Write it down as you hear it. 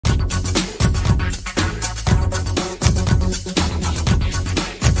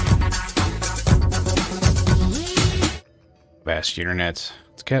fast internet.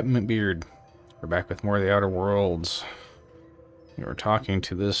 It's Captain Mintbeard. We're back with more of the Outer Worlds. We were talking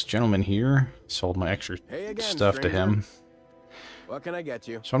to this gentleman here. Sold my extra stuff stranger. to him. What can I get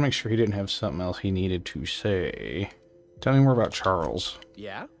you? So I'll make sure he didn't have something else he needed to say. Tell me more about Charles.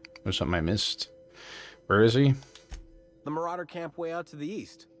 Yeah? There's something I missed. Where is he? The Marauder camp way out to the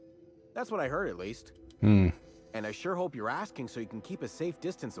east. That's what I heard, at least. And I sure hope you're asking so you can keep a safe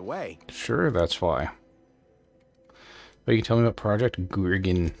distance away. sure, that's why. But you can tell me about Project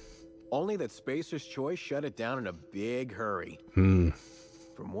Gurgen. Only that Spacer's Choice shut it down in a big hurry. From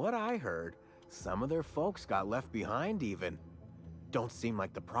what I heard, some of their folks got left behind even. Don't seem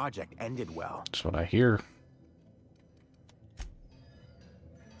like the project ended well. That's what I hear.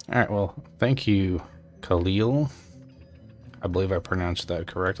 Alright, well, thank you, Khalil. I believe I pronounced that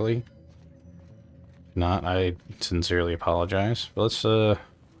correctly. If not, I sincerely apologize. But let's,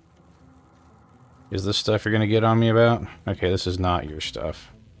 is this stuff you're gonna get on me about? Okay, this is not your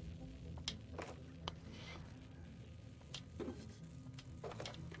stuff.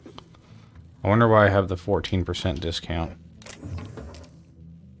 I wonder why I have the 14% discount.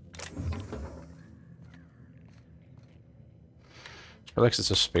 Relax,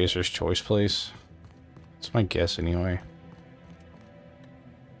 it's a Spacer's Choice place. That's my guess anyway.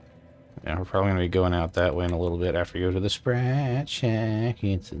 Yeah, we're probably going to be going out that way in a little bit after we go to the Sprat Shack.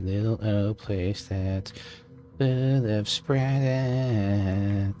 It's a little old place that's full of sprats.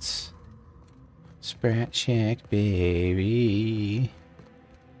 Sprat Shack, baby.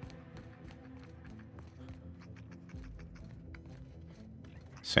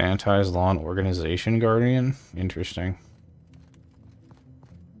 Sanitized Lawn Organization Guardian? Interesting.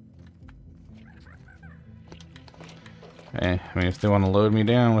 I mean, if they want to load me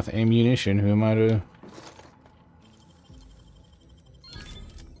down with ammunition, who am I to...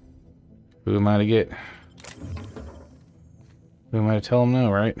 Who am I to get? Who am I to tell them no,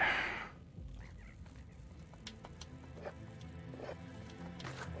 right?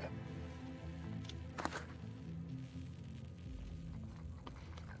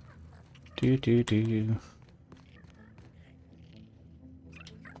 Do.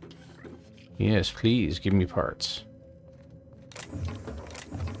 Yes, please, give me parts.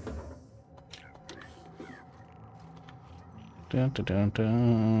 Dun, dun, dun,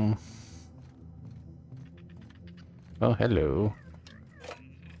 dun. Oh, hello.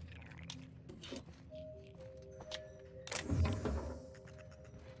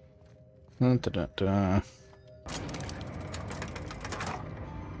 Dun, dun, dun, dun.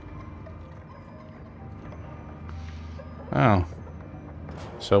 Oh.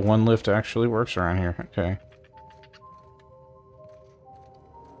 So one lift actually works around here. Okay.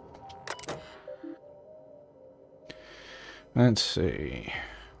 Let's see.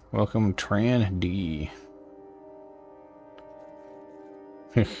 Welcome, Tran D.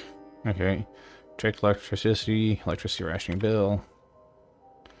 Okay. Check electricity rationing bill.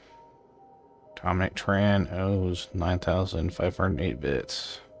 Dominic Tran owes 9,508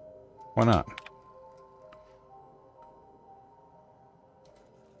 bits. Why not?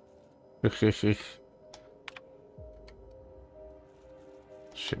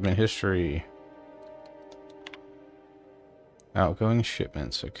 Shipment history. Outgoing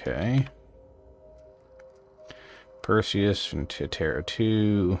shipments, okay. Perseus from Terra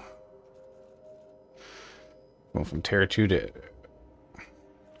 2. Went from Terra 2 to...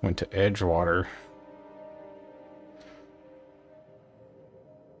 Went to Edgewater.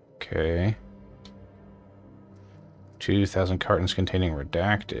 Okay. 2,000 cartons containing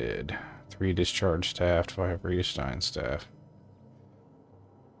redacted. 3 discharge staff, 5 reassign staff.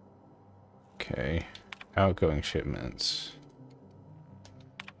 Okay. Outgoing shipments.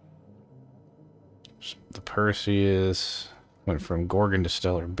 The Perseus went from Gorgon to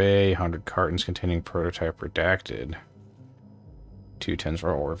Stellar Bay. 100 cartons containing prototype redacted. 2 tons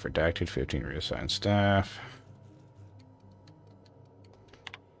raw ore redacted. 15 reassigned staff.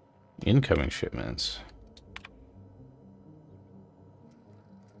 Incoming shipments.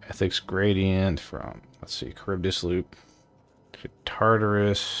 Ethics Gradient from, let's see, Charybdis Loop to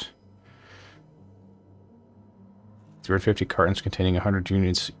Tartarus. 350 cartons containing 100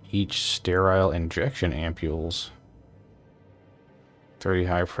 units each sterile injection ampules. 30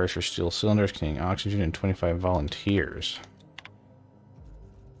 high pressure steel cylinders containing oxygen and 25 volunteers.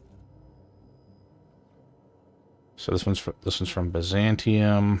 So this one's from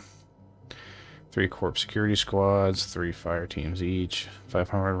Byzantium. 3 corp security squads, 3 fire teams each,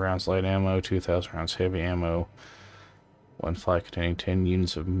 500 rounds light ammo, 2,000 rounds heavy ammo, 1 flight containing 10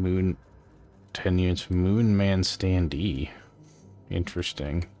 units of Moon Man standee.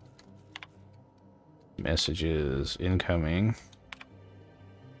 Interesting. Messages incoming.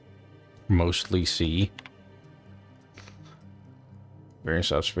 mostly C.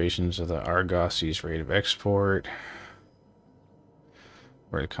 Various observations of the Argos's rate of export.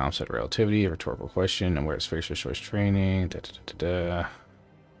 Where the concept of relativity, a rhetorical question, and where it's spatial choice training. Da, da, da, da, da.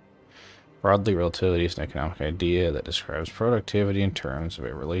 Broadly, relativity is an economic idea that describes productivity in terms of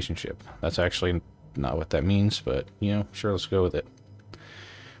a relationship. That's actually not what that means, but, you know, sure, let's go with it.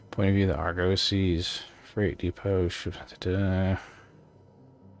 Point of view, the Argos's freight depot. Da, da, da.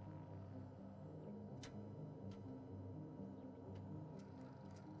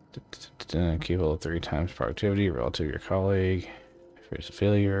 Capable of 3 times productivity relative to your colleague. If it's a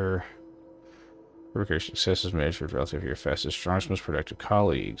failure, worker success is measured relative to your fastest, strongest, most productive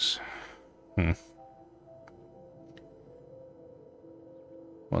colleagues. One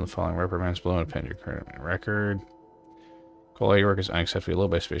of the following reprimands below depends on your current record. Quality work is unacceptably low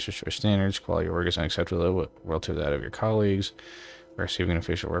by spatial choice standards. Quality work is unacceptably low relative to that of your colleagues. Receiving an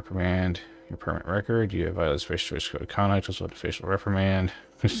official reprimand. Your permanent record. You have violated spatial choice code of conduct. Also an official reprimand.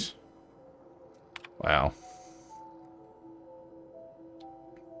 Wow.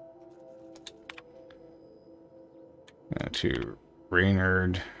 To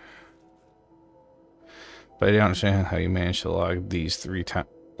Raynard. But I don't understand how you managed to log these 3 times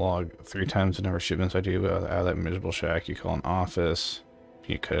the number of shipments I do out of that miserable shack you call an office.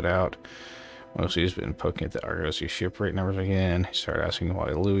 Can you cut it out? Mostly he's been poking at the Argos ship rate numbers again. He started asking why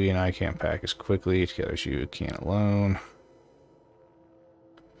Louis and I can't pack as quickly together as you can alone.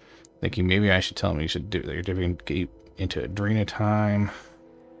 Thinking maybe I should tell him you should do that. You're dipping into Adrena time.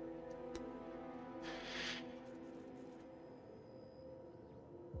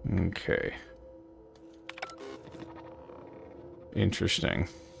 Okay. Interesting.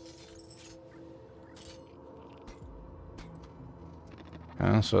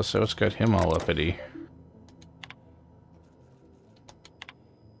 So it's got him all uppity.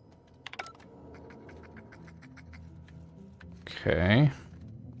 Okay.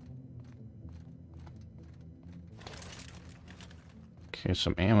 Okay,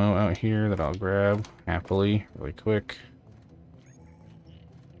 some ammo out here that I'll grab happily, really quick.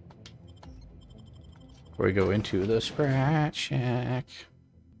 Before we go into the Sprat shack.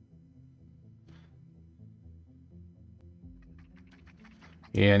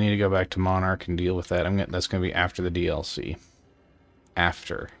 Yeah, I need to go back to Monarch and deal with that. That's gonna be after the DLC.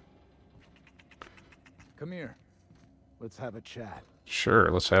 After. Come here. Let's have a chat.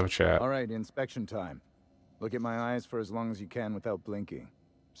 Sure, let's have a chat. All right, inspection time. Look at my eyes for as long as you can without blinking.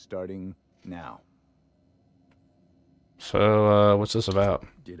 Starting now. So, what's this about?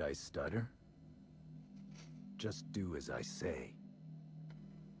 Did I stutter? Just do as I say.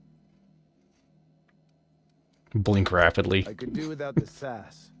 Blink rapidly. I could do without the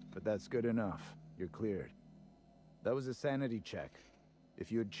sass, but that's good enough. You're cleared. That was a sanity check.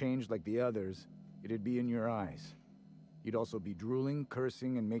 If you had changed like the others, it'd be in your eyes. You'd also be drooling,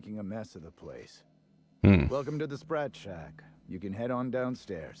 cursing, and making a mess of the place. Welcome to the Sprat Shack. You can head on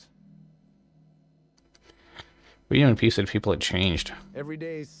downstairs. But you know, piece that people had changed. Every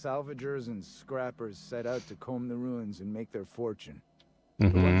day, salvagers and scrappers set out to comb the ruins and make their fortune.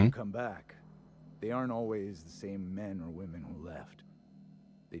 But when you come back, they aren't always the same men or women who left.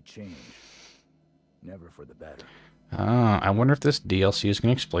 They change. Never for the better. I wonder if this DLC is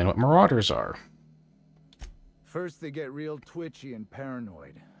going to explain what Marauders are. First, they get real twitchy and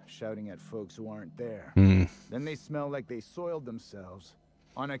paranoid, shouting at folks who aren't there. Then they smell like they soiled themselves,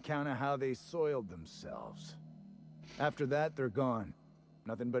 on account of how they soiled themselves. After that, they're gone.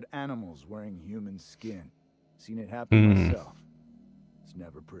 Nothing but animals wearing human skin. Seen it happen myself. It's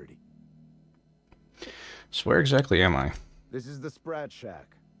never pretty. So where exactly am I? This is the Sprat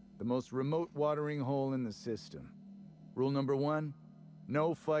Shack, the most remote watering hole in the system. Rule number 1,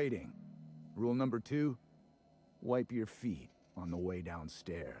 no fighting. Rule number 2, wipe your feet on the way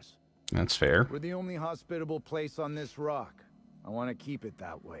downstairs. That's fair. We're the only hospitable place on this rock. I want to keep it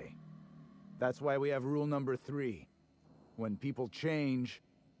that way. That's why we have rule number 3. When people change,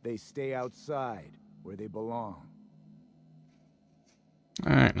 they stay outside, where they belong.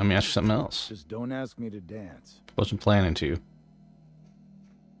 Alright, let me ask you something else. Just don't ask me to dance. Wasn't planning to. What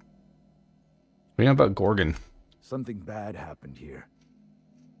do you know about Gorgon? Something bad happened here.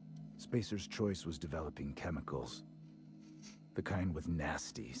 Spacer's Choice was developing chemicals. The kind with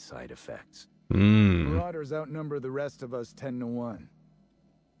nasty side effects. Marauders outnumber the rest of us 10 to 1.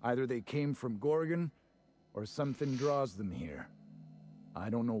 Either they came from Gorgon, or something draws them here. I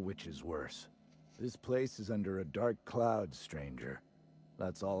don't know which is worse. This place is under a dark cloud, stranger.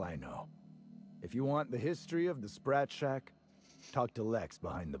 That's all I know. If you want the history of the Sprat Shack, talk to Lex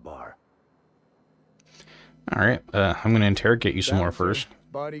behind the bar. Alright, I'm going to interrogate you some more first.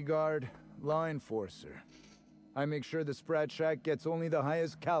 Bodyguard, law enforcer. I make sure the Sprat Shack gets only the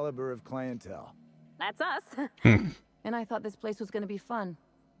highest caliber of clientele. That's us. And I thought this place was gonna be fun.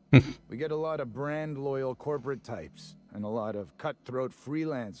 We get a lot of brand-loyal corporate types, and a lot of cutthroat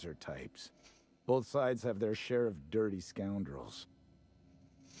freelancer types. Both sides have their share of dirty scoundrels.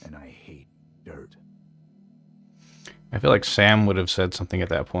 And I hate dirt. I feel like Sam would have said something at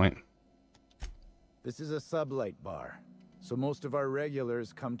that point. This is a sublight bar, so most of our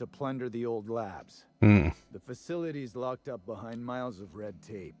regulars come to plunder the old labs. Hmm. The facility's locked up behind miles of red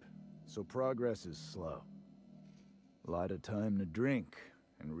tape, so progress is slow. A lot of time to drink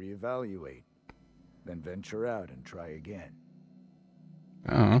and reevaluate, then venture out and try again.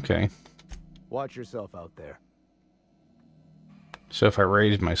 Oh, okay. Watch yourself out there. So if I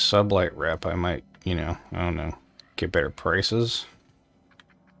raise my sublight rep, I might, you know, I don't know, get better prices.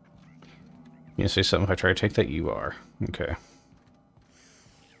 You gonna say something if I try to take that? You are. Okay.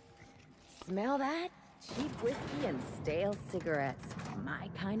 Smell that? Cheap whiskey and stale cigarettes. My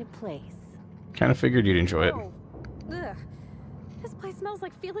kind of place. Kind of figured you'd enjoy it. Oh, ugh. This place smells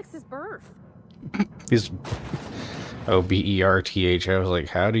like Felix's birth. These Berth. I was like,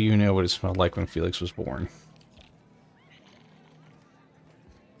 how do you know what it smelled like when Felix was born?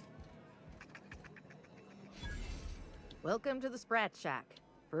 Welcome to the Sprat Shack.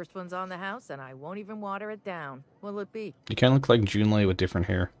 First one's on the house, and I won't even water it down. What'll it be? You kind of look like Junlei with different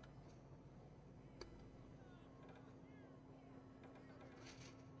hair.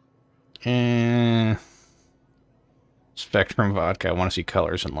 And Spectrum vodka. I want to see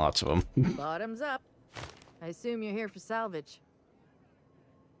colors and lots of them. Bottoms up. I assume you're here for salvage.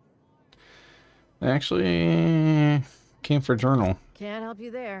 Actually, came for a journal. Can't help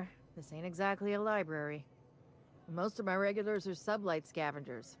you there. This ain't exactly a library. Most of my regulars are sublight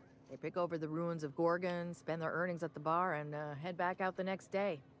scavengers. They pick over the ruins of Gorgon, spend their earnings at the bar, and head back out the next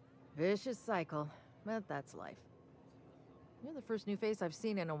day. Vicious cycle, but that's life. You're the first new face I've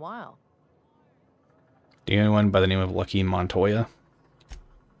seen in a while. Do you know anyone by the name of Lucky Montoya?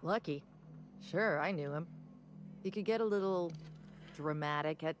 Lucky? Sure, I knew him. He could get a little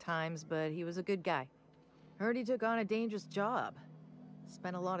dramatic at times, but he was a good guy. Heard he took on a dangerous job.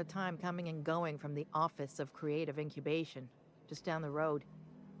 Spent a lot of time coming and going from the Office of Creative Incubation, just down the road.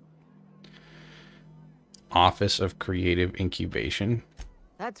 Office of Creative Incubation?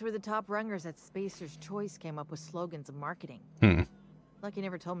 That's where the top rungers at Spacer's Choice came up with slogans and marketing. Lucky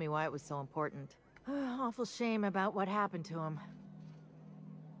never told me why it was so important. Awful shame about what happened to him.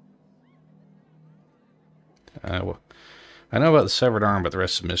 Well, I know about the severed arm, but the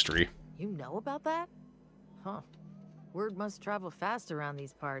rest is a mystery. You know about that? Huh. Word must travel fast around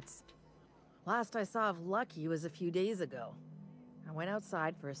these parts. Last I saw of Lucky was a few days ago. I went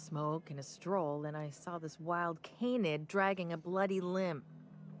outside for a smoke and a stroll, and I saw this wild canid dragging a bloody limb.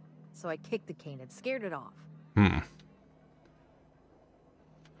 So I kicked the canid, scared it off.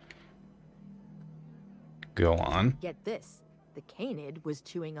 Go on. Get this. The canid was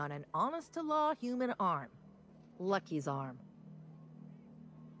chewing on an honest-to-law human arm. Lucky's arm.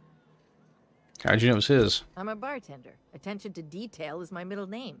 How'd you know it was his? I'm a bartender. Attention to detail is my middle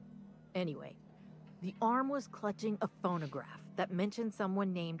name. Anyway, the arm was clutching a phonograph that mentioned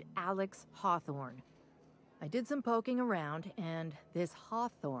someone named Alex Hawthorne. I did some poking around, and this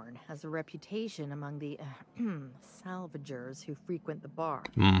Hawthorne has a reputation among the salvagers who frequent the bar.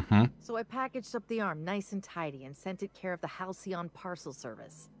 So I packaged up the arm nice and tidy and sent it care of the Halcyon Parcel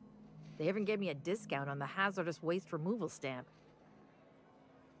Service. They even gave me a discount on the hazardous waste removal stamp.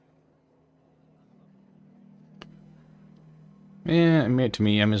 Yeah, to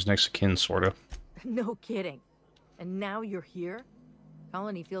me, I'm his next of kin, sorta. No kidding. And now you're here?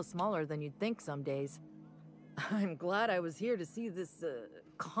 Colony feels smaller than you'd think some days. I'm glad I was here to see this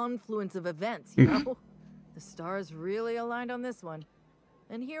confluence of events, you know? The stars really aligned on this one.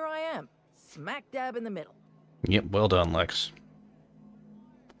 And here I am, smack dab in the middle. Yep, well done, Lex.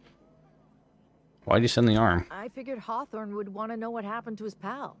 Why'd you send the arm? I figured Hawthorne would want to know what happened to his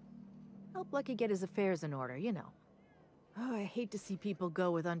pal. Help Lucky get his affairs in order, you know. Oh, I hate to see people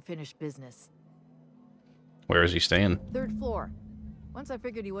go with unfinished business. Where is he staying? 3rd floor. Once I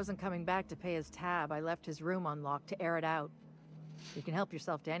figured he wasn't coming back to pay his tab, I left his room unlocked to air it out. You can help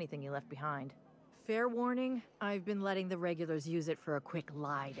yourself to anything you left behind. Fair warning, I've been letting the regulars use it for a quick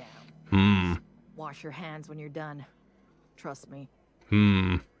lie down. Wash your hands when you're done. Trust me.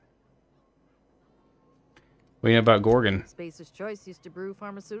 What do you know about Gorgon? Spacer's Choice used to brew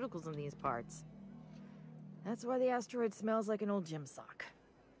pharmaceuticals in these parts. That's why the asteroid smells like an old gym sock.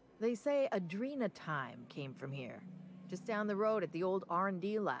 They say Adrenatime came from here, just down the road at the old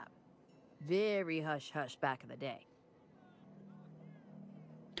R&D lab. Very hush-hush back in the day.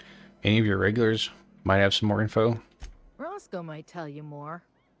 Any of your regulars might have some more info? Roscoe might tell you more.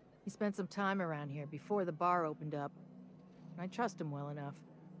 He spent some time around here before the bar opened up. I trust him well enough.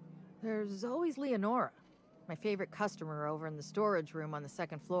 There's always Leonora, my favorite customer over in the storage room on the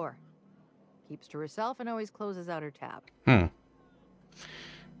second floor. Keeps to herself and always closes out her tab. Can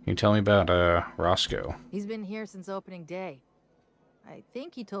you tell me about Roscoe? He's been here since opening day. I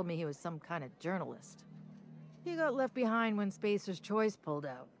think he told me he was some kind of journalist. He got left behind when Spacer's Choice pulled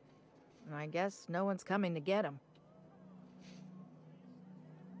out. And I guess no one's coming to get him.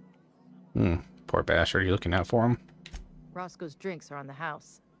 Poor bastard. Are you looking out for him? Roscoe's drinks are on the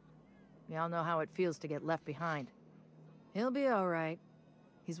house. We all know how it feels to get left behind. He'll be all right.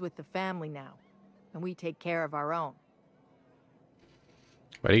 He's with the family now, and we take care of our own.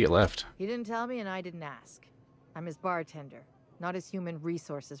 Why did he get left? He didn't tell me, and I didn't ask. I'm his bartender, not his human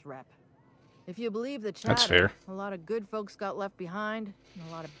resources rep. If you believe the chatter, That's fair. a lot of good folks got left behind, and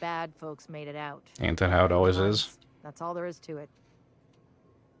a lot of bad folks made it out. Ain't that how it always is? That's all there is to it.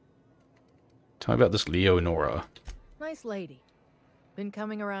 Tell me about this Leonora. Nice lady. Been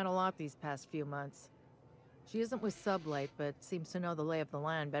coming around a lot these past few months. She isn't with Sublight, but seems to know the lay of the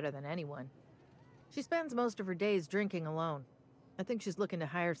land better than anyone. She spends most of her days drinking alone. I think she's looking to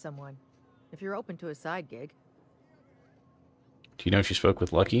hire someone. If you're open to a side gig. Do you know if she spoke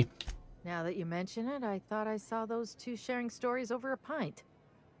with Lucky? Now that you mention it, I thought I saw those two sharing stories over a pint.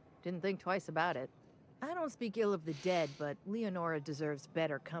 Didn't think twice about it. I don't speak ill of the dead, but Leonora deserves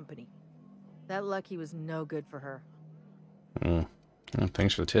better company. That Lucky was no good for her. Well,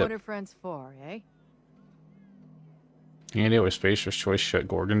 thanks for the tip. What are friends for, eh? Any idea why Spacer's Choice shut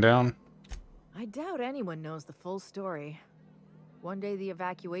Gorgon down? I doubt anyone knows the full story. One day the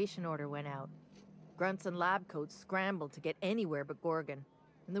evacuation order went out. Grunts and lab coats scrambled to get anywhere but Gorgon.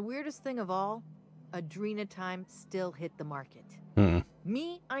 And the weirdest thing of all, Adrenatime still hit the market.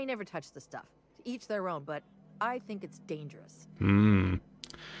 Me, I never touched the stuff. To each their own, but I think it's dangerous.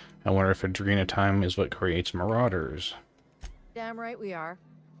 I wonder if Adrenatime is what creates Marauders. Damn right we are.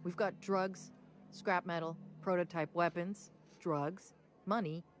 We've got drugs, scrap metal, prototype weapons, drugs,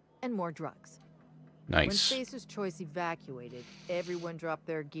 money, and more drugs. When Nice. Spacer's Choice evacuated, everyone dropped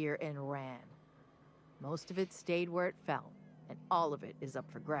their gear and ran. Most of it stayed where it fell, and all of it is up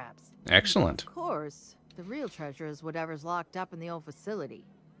for grabs. Excellent. Of course, the real treasure is whatever's locked up in the old facility.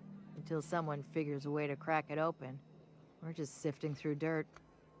 Until someone figures a way to crack it open, we're just sifting through dirt.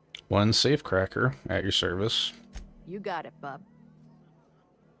 One safecracker at your service. You got it, bub.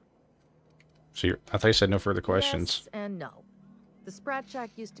 So I thought you said no further questions. Yes and no. The Sprat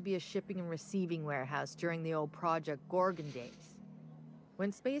Shack used to be a shipping and receiving warehouse during the old Project Gorgon days.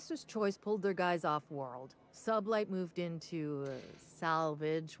 When Spacer's Choice pulled their guys off-world, Sublight moved in to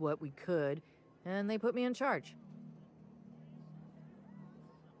salvage what we could, and they put me in charge.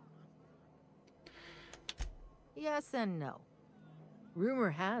 Yes and no. Rumor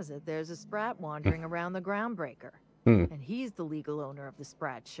has it there's a Sprat wandering around the Groundbreaker, and he's the legal owner of the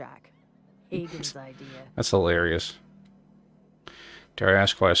Sprat Shack. Hagen's idea. That's hilarious. Dare I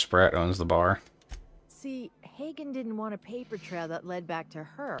ask why Sprat owns the bar? See, Hagen didn't want a paper trail that led back to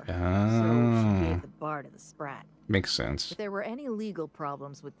her, so Oh. she gave the bar to the Sprat. Makes sense. If there were any legal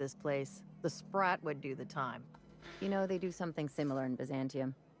problems with this place, the Sprat would do the time. You know, they do something similar in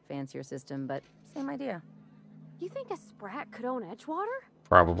Byzantium. Fancier system, but same idea. You think a Sprat could own Edgewater?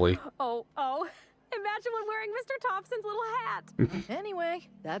 Probably. Oh. Imagine one wearing Mr. Thompson's little hat. Anyway,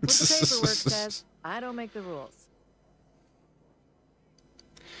 that's what the paperwork says. I don't make the rules.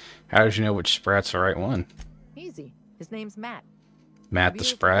 How did you know which Sprat's the right one? Easy. His name's Matt. Matt the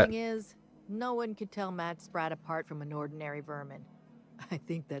beautiful Sprat? thing is, no one could tell Matt Sprat apart from an ordinary vermin. I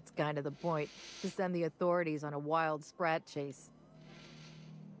think that's kind of the point, to send the authorities on a wild Sprat chase.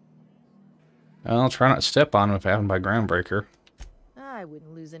 I'll try not to step on him if it happened by Groundbreaker. I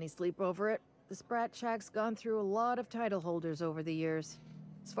wouldn't lose any sleep over it. The Sprat Shack's gone through a lot of title holders over the years.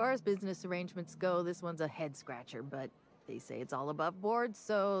 As far as business arrangements go, this one's a head-scratcher, but they say it's all above board,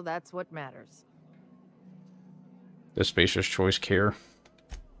 so that's what matters. Does Spacer's Choice care?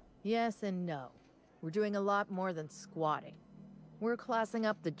 Yes and no. We're doing a lot more than squatting. We're classing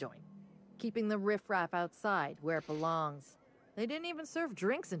up the joint, keeping the riffraff outside where it belongs. They didn't even serve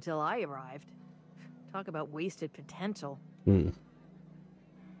drinks until I arrived. Talk about wasted potential.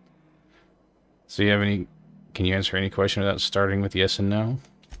 So can you answer any question without starting with yes and no?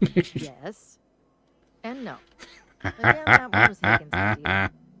 Yes. And no. Again, that one was Hagen's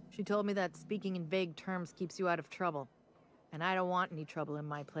idea. She told me that speaking in vague terms keeps you out of trouble. And I don't want any trouble in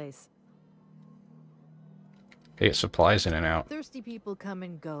my place. They get supplies in and out. Thirsty people come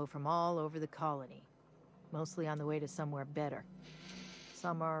and go from all over the colony. Mostly on the way to somewhere better.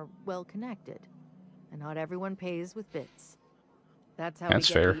 some are well connected, and not everyone pays with bits. That's how That's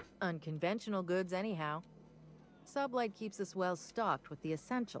we get fair. the unconventional goods anyhow. Sublight keeps us well stocked with the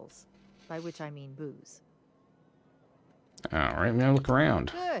essentials, by which I mean booze. Alright, now look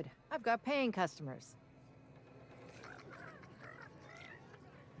around. Good. I've got paying customers.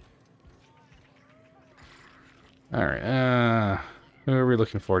 Alright, who are we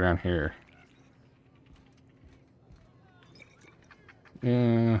looking for down here?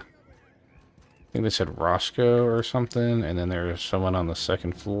 Yeah. I think they said Roscoe or something, and then there's someone on the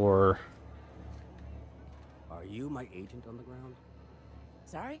second floor. Are you my agent on the ground?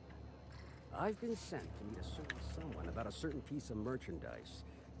 Sorry? I've been sent to meet a certain someone about a certain piece of merchandise.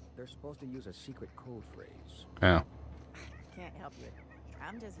 They're supposed to use a secret code phrase. Oh. Can't help you.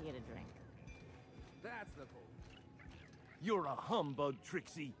 I'm just here to drink. That's the code. You're a humbug,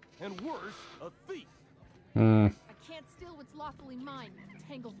 Trixie, and worse, a thief. Hmm. I can't steal what's lawfully mine,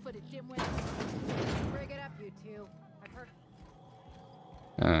 tangle-footed dimwit. Bring it up, you two. I've heard.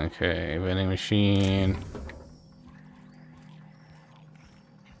 Okay, vending machine.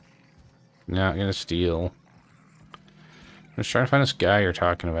 Not gonna steal. I'm just trying to find this guy you're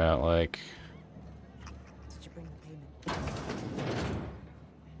talking about, like... Did you bring the payment?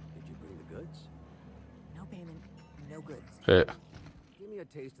 Did you bring the goods? No payment, no goods. Give me a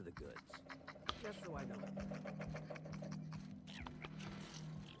taste of the goods. Just so I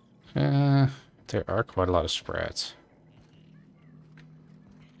know. There are quite a lot of Sprats.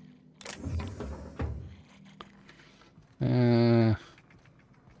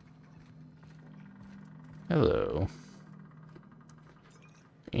 Hello.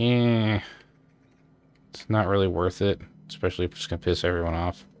 It's not really worth it, especially if it's gonna piss everyone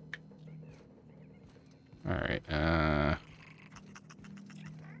off. Alright,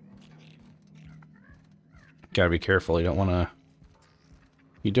 gotta be careful, you don't want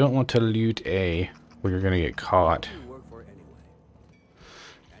to loot A where you're gonna get caught. What do you work for anyway?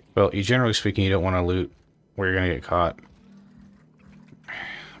 Well, generally speaking, you don't want to loot where you're gonna get caught.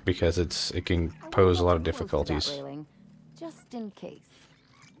 Because it can pose a lot of difficulties. Railing, just in case.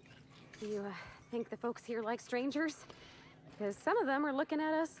 Do you think the folks here like strangers? Because some of them are looking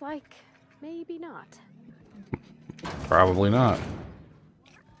at us like maybe not. Probably not.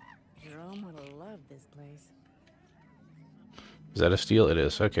 Jerome would have loved this place. Is that a steal? It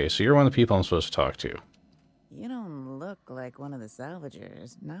is. Okay, so you're one of the people I'm supposed to talk to. You don't look like one of the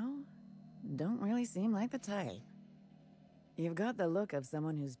salvagers, no? Don't really seem like the type. You've got the look of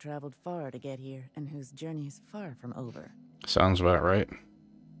someone who's traveled far to get here, and whose journey is far from over. Sounds about right.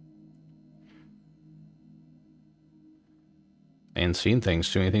 And seen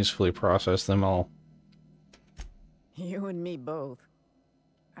things, too many things to fully process them all. You and me both.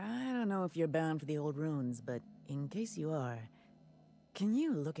 I don't know if you're bound for the old ruins, but in case you are, can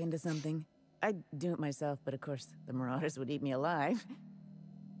you look into something? I'd do it myself, but of course, the Marauders would eat me alive.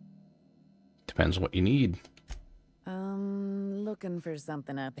 Depends what you need. Looking for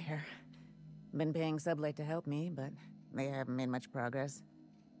something out there. Been paying Sublight to help me, but they haven't made much progress.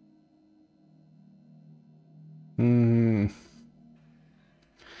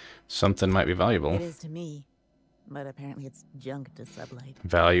 Something might be valuable. It is to me, but apparently it's junk to Sublight.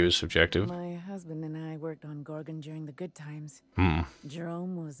 Value is subjective. My husband and I worked on Gorgon during the good times.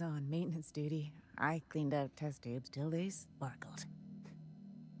 Jerome was on maintenance duty. I cleaned out test tubes till they sparkled.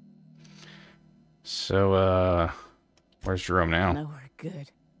 So, where's Jerome now? Nowhere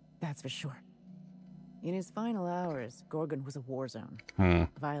good, that's for sure. In his final hours, Gorgon was a war zone.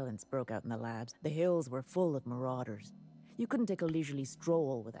 Violence broke out in the labs. The hills were full of marauders. You couldn't take a leisurely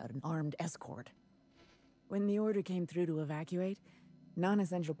stroll without an armed escort. When the order came through to evacuate,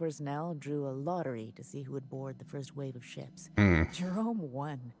 non-essential personnel drew a lottery to see who would board the first wave of ships. Jerome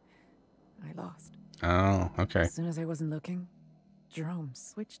won. I lost. Oh, okay. As soon as I wasn't looking, Jerome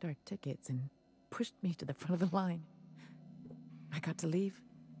switched our tickets and pushed me to the front of the line. I got to leave.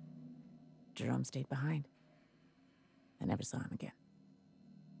 Jerome stayed behind. I never saw him again.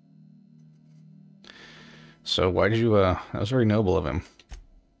 So why did you, that was very noble of him.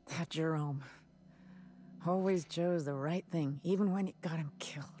 That Jerome always chose the right thing, even when it got him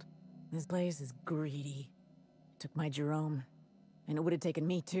killed. This place is greedy. Took my Jerome, and it would have taken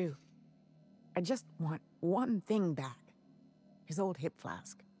me too. I just want one thing back. His old hip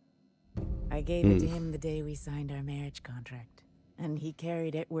flask. I gave it to him the day we signed our marriage contract, and he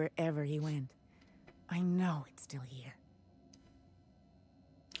carried it wherever he went. I know it's still here.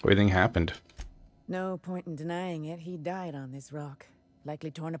 What do you think happened? No point in denying it. He died on this rock,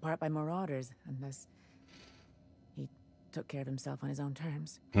 likely torn apart by marauders, unless he took care of himself on his own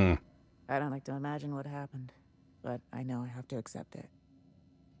terms. I don't like to imagine what happened, but I know I have to accept it.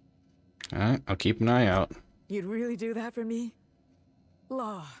 Alright, I'll keep an eye out. You'd really do that for me?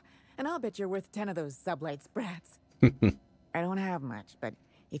 Law. And I'll bet you're worth 10 of those sublight sprats. I don't have much, but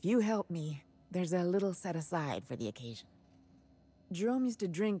if you help me, there's a little set aside for the occasion. Jerome used to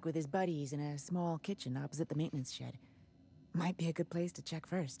drink with his buddies in a small kitchen opposite the maintenance shed. Might be a good place to check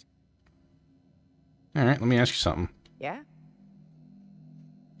first. Alright, let me ask you something. Yeah?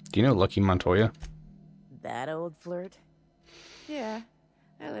 Do you know Lucky Montoya? That old flirt? Yeah,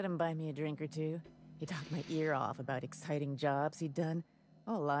 I let him buy me a drink or two. He talked my ear off about exciting jobs he'd done.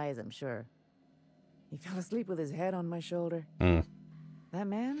 All lies, I'm sure. He fell asleep with his head on my shoulder. That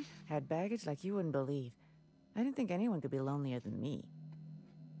man had baggage like you wouldn't believe. I didn't think anyone could be lonelier than me.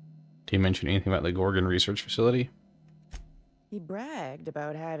 Did he mention anything about the Gorgon research facility? He bragged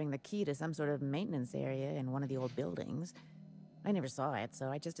about having the key to some sort of maintenance area in one of the old buildings. I never saw it, so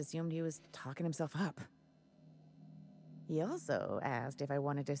I just assumed he was talking himself up. He also asked if I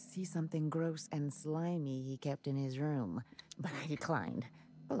wanted to see something gross and slimy he kept in his room, but I declined,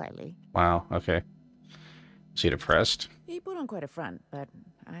 politely. Wow, okay. Is he depressed? He put on quite a front, but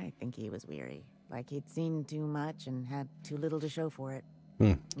I think he was weary. Like he'd seen too much and had too little to show for it.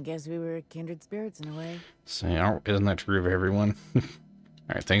 Guess we were kindred spirits in a way. So, isn't that true of everyone?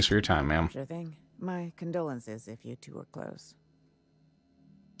 Alright, thanks for your time, ma'am. Sure thing. My condolences if you two were close.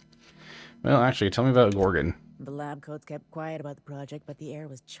 Well, actually, tell me about Gorgon. The lab coats kept quiet about the project, but the air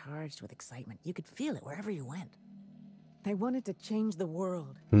was charged with excitement. You could feel it wherever you went. They wanted to change the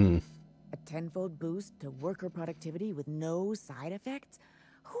world. A tenfold boost to worker productivity with no side effects?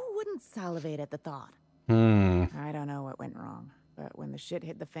 Who wouldn't salivate at the thought? I don't know what went wrong, but when the shit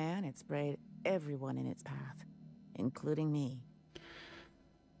hit the fan, it sprayed everyone in its path, including me.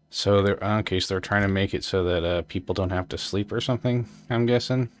 So they're okay. So they're trying to make it so that people don't have to sleep or something, I'm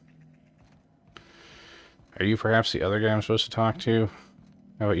guessing. Are you perhaps the other guy I'm supposed to talk to?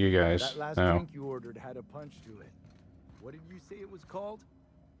 How about you guys? That last drink you ordered had a punch to it. What did you say it was called?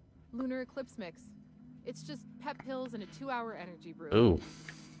 Lunar Eclipse Mix. It's just pep pills and a 2-hour energy brew. Ooh.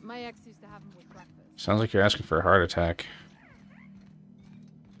 My ex used to have them with breakfast. Sounds like you're asking for a heart attack.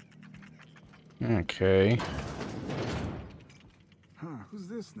 Okay. Huh, who's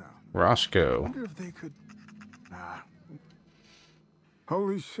this now? Roscoe. I wonder if they could... Nah.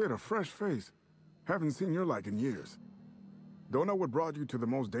 Holy shit, a fresh face. Haven't seen your like in years. Don't know what brought you to the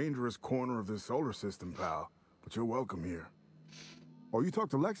most dangerous corner of this solar system, pal, but you're welcome here. Oh, you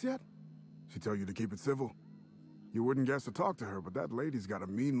talked to Lex yet? She tell you to keep it civil? You wouldn't guess to talk to her, but that lady's got a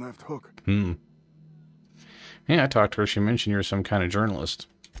mean left hook. Yeah, I talked to her. She mentioned you're some kind of journalist.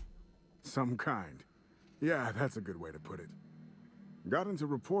 Some kind. Yeah, that's a good way to put it. Got into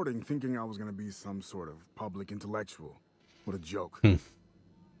reporting thinking I was gonna be some sort of public intellectual. What a joke.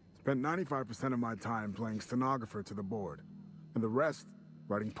 Spent 95% of my time playing stenographer to the board, and the rest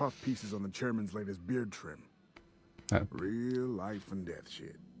writing puff pieces on the chairman's latest beard trim. Real life and death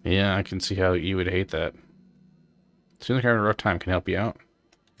shit. Yeah, I can see how you would hate that. Seems like you're having a rough time. Can I help you out?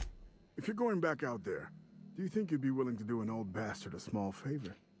 If you're going back out there, do you think you'd be willing to do an old bastard a small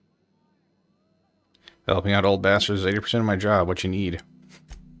favor? Helping out old bastards is 80% of my job. What you need?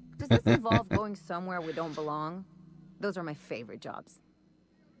 Does this involve going somewhere we don't belong? Those are my favorite jobs.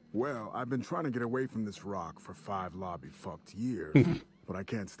 Well, I've been trying to get away from this rock for 5 lobby-fucked years, but I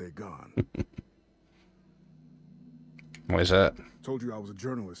can't stay gone. Why is that? Told you I was a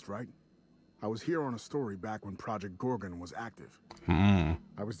journalist, right? I was here on a story back when Project Gorgon was active.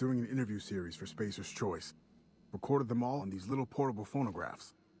 I was doing an interview series for Spacer's Choice. Recorded them all on these little portable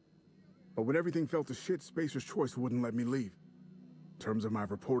phonographs. But when everything fell to shit, Spacer's Choice wouldn't let me leave. Terms of my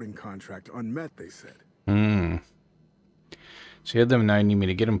reporting contract unmet, they said. So you had them and now you need me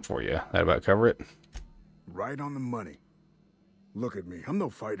to get them for you. That about cover it? Right on the money. Look at me. I'm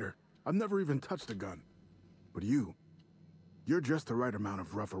no fighter. I've never even touched a gun. But you're just the right amount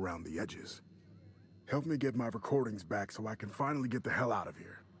of rough around the edges. Help me get my recordings back so I can finally get the hell out of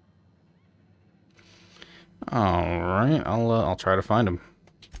here. Alright, I'll try to find them.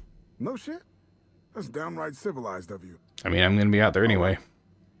 No shit? That's downright civilized of you. I mean, I'm gonna be out there anyway.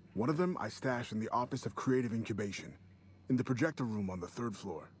 One of them I stashed in the Office of Creative Incubation, in the projector room on the 3rd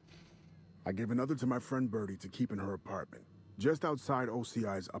floor. I gave another to my friend Birdie to keep in her apartment, just outside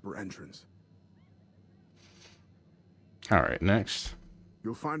OCI's upper entrance. Alright, next.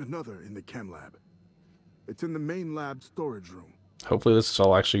 You'll find another in the chem lab. It's in the main lab storage room. Hopefully this is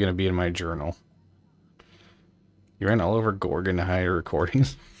all actually going to be in my journal. You ran all over Gorgon to hide your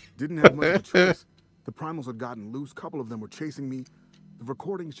recordings? Didn't have much of a choice. The primals had gotten loose, couple of them were chasing me. The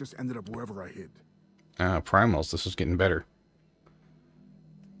recordings just ended up wherever I hid. Primals, this is getting better.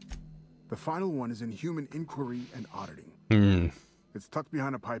 The final one is in human inquiry and auditing. It's tucked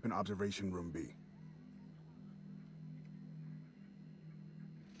behind a pipe in observation room B.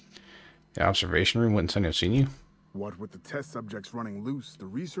 The observation room wouldn't have seen you? What with the test subjects running loose, the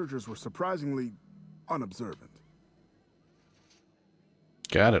researchers were surprisingly unobservant.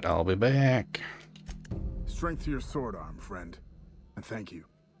 Got it. I'll be back. Strength to your sword arm, friend. And thank you.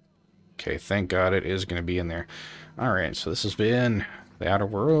 Okay, thank God it is going to be in there. Alright, so this has been The Outer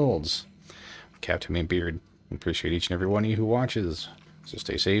Worlds. Captain Beard. Appreciate each and every one of you who watches. So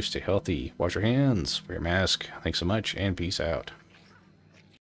stay safe, stay healthy, wash your hands, wear your mask. Thanks so much, and peace out.